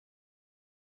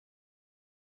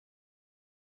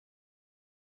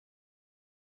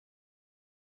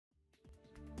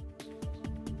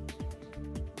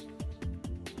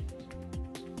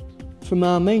From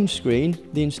our main screen,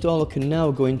 the installer can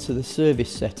now go into the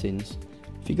service settings.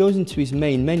 If he goes into his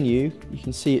main menu, you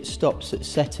can see it stops at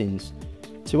settings.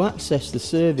 To access the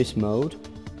service mode,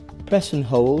 press and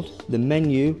hold the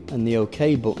menu and the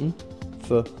OK button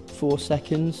for 4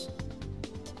 seconds.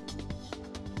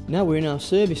 Now we're in our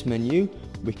service menu,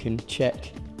 we can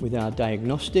check with our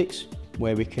diagnostics,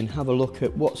 where we can have a look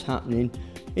at what's happening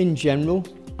in general,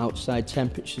 outside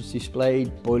temperatures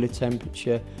displayed, boiler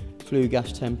temperature, flue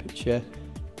gas temperature,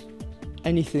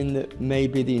 anything that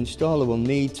maybe the installer will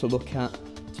need to look at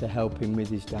to help him with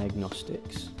his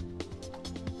diagnostics.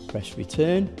 Press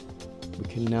return. We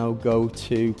can now go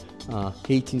to our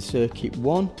heating circuit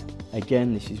 1.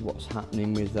 Again, this is what's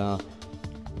happening with our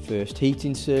first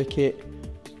heating circuit.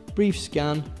 Brief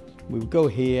scan. We'll go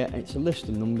here, and it's a list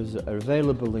of numbers that are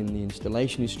available in the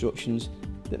installation instructions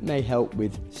that may help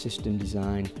with system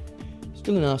design.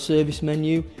 Still in our service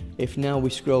menu, if now we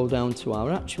scroll down to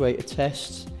our actuator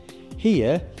tests,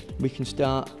 here we can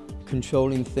start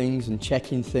controlling things and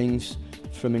checking things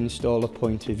from an installer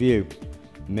point of view.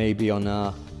 Maybe on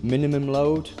our minimum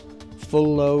load,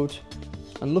 full load,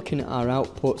 and looking at our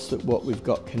outputs at what we've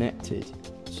got connected.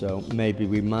 So maybe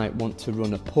we might want to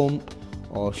run a pump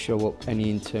or show up any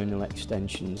internal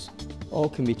extensions. All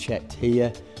can be checked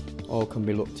here, all can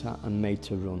be looked at and made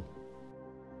to run.